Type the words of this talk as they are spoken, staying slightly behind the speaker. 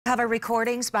Undercover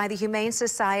recordings by the Humane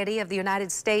Society of the United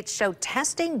States show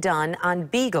testing done on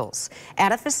beagles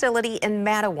at a facility in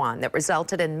Mattawan that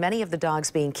resulted in many of the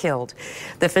dogs being killed.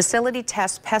 The facility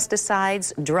tests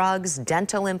pesticides, drugs,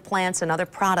 dental implants, and other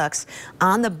products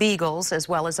on the beagles as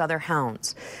well as other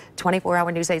hounds.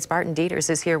 24-Hour News 8's Barton Dieters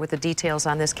is here with the details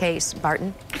on this case.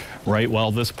 Barton? Right.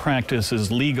 While this practice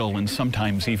is legal and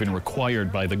sometimes even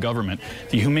required by the government,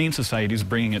 the Humane Society is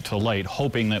bringing it to light,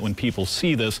 hoping that when people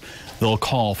see this, they'll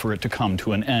call for it to come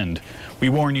to an end. We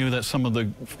warn you that some of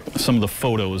the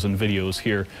photos and videos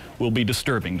here will be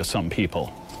disturbing to some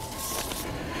people.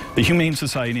 The Humane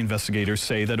Society investigators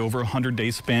say that over a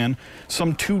 100-day span,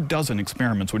 some 24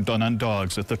 experiments were done on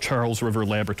dogs at the Charles River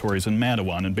Laboratories in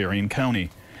Mattawan in Berrien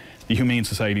County. The Humane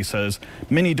Society says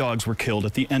many dogs were killed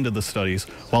at the end of the studies,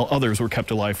 while others were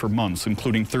kept alive for months,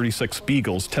 including 36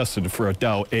 beagles tested for a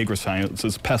Dow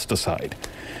AgriSciences pesticide.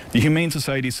 The Humane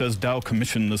Society says Dow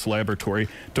commissioned this laboratory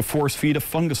to force feed a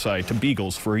fungicide to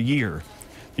beagles for a year.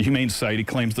 The Humane Society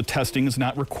claims the testing is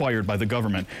not required by the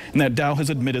government and that Dow has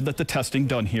admitted that the testing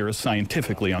done here is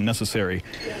scientifically unnecessary.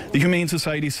 The Humane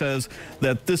Society says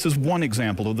that this is one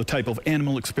example of the type of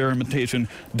animal experimentation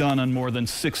done on more than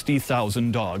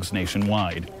 60,000 dogs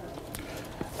nationwide.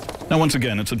 Now, once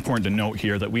again, it's important to note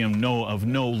here that we know of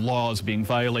no laws being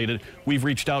violated. We've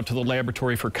reached out to the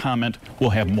laboratory for comment. We'll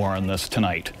have more on this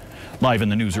tonight. Live in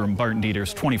the newsroom, Barton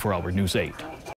Dieters, 24-Hour News 8.